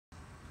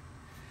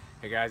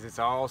Hey guys, it's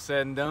all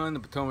said and done.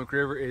 The Potomac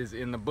River is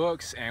in the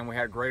books, and we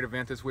had a great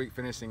event this week,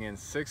 finishing in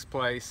 6th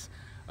place.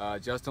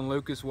 Justin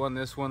Lucas won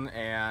this one,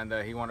 and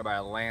he won it by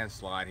a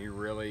landslide. He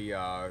really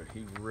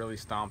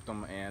stomped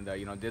them, and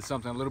did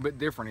something a little bit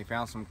different. He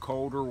found some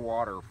colder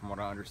water, from what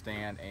I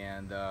understand,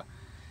 and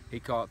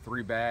he caught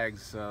 3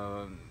 bags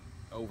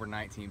over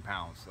 19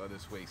 pounds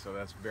this week. So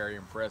that's very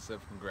impressive.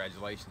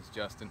 Congratulations,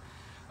 Justin.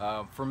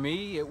 For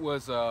me, it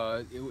was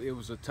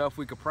a tough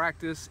week of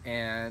practice,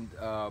 and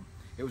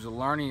it was a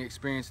learning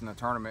experience in the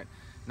tournament.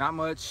 Not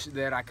much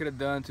that I could have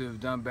done to have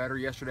done better.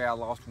 Yesterday I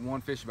lost one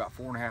fish about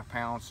 4.5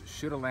 pounds.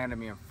 Should have landed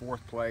me in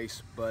 4th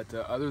place, but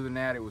other than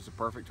that, it was a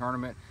perfect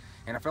tournament,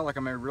 and I felt like I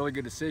made really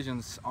good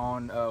decisions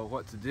on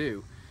what to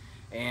do.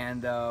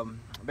 And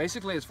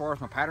basically, as far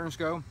as my patterns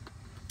go,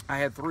 I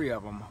had 3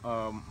 of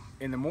them.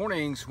 In the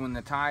mornings when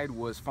the tide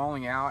was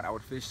falling out, I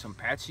would fish some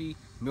patchy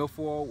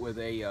milfoil with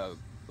a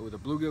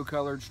bluegill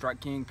colored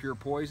Strike King Pure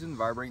Poison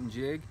vibrating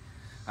jig.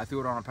 I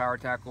threw it on a power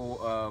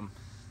tackle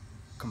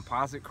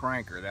composite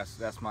cranker.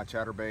 That's my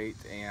chatterbait,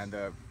 and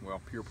well,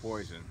 Pure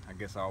Poison. I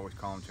guess I always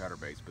call them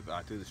chatterbaits, but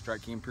I threw the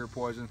Strike King Pure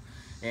Poison,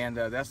 and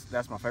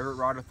that's my favorite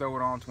rod to throw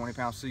it on.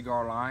 20-pound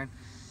Seaguar line.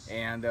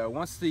 And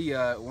once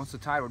the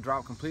tide would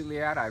drop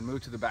completely out, I'd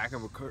move to the back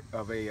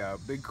of a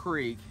big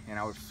creek, and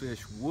I would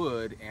fish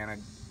wood.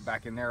 And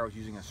back in there, I was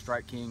using a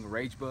Strike King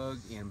Rage Bug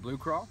in Blue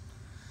Craw.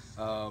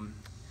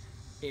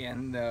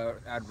 And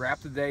I'd wrap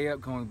the day up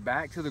going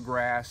back to the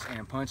grass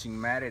and punching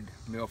matted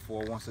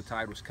milfoil once the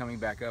tide was coming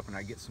back up, and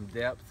I'd get some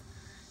depth.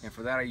 And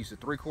for that, I used a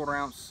 3/4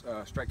 ounce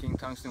Strike King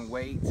tungsten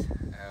weight,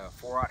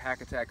 4/0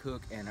 hack attack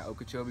hook, and an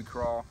Okeechobee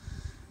crawl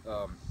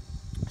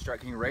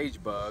Strike King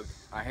Rage Bug.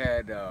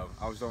 I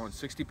was throwing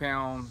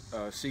 60-pound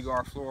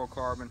Seaguar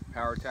fluorocarbon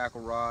power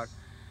tackle rod,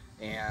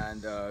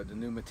 and the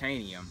new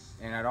Metanium.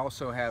 And I'd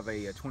also have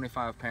a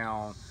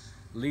 25-pound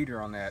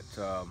leader on that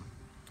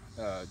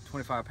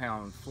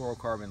 25-pound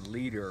fluorocarbon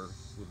leader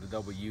with the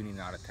double uni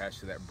knot attached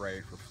to that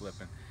braid for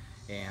flipping.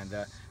 And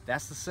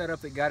that's the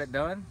setup that got it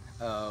done.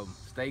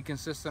 Stayed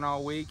consistent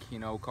all week.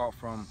 Caught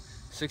from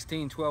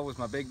 16-12 was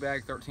my big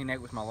bag, 13-8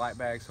 was my light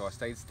bag, so I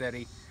stayed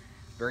steady.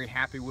 Very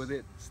happy with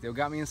it. Still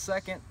got me in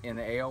 2nd in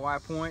the AOI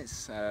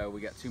points.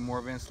 We got 2 more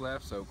events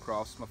left, so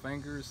cross my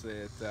fingers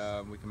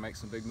that we can make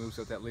some big moves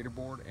at that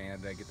leaderboard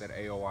and get that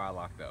AOI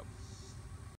locked up.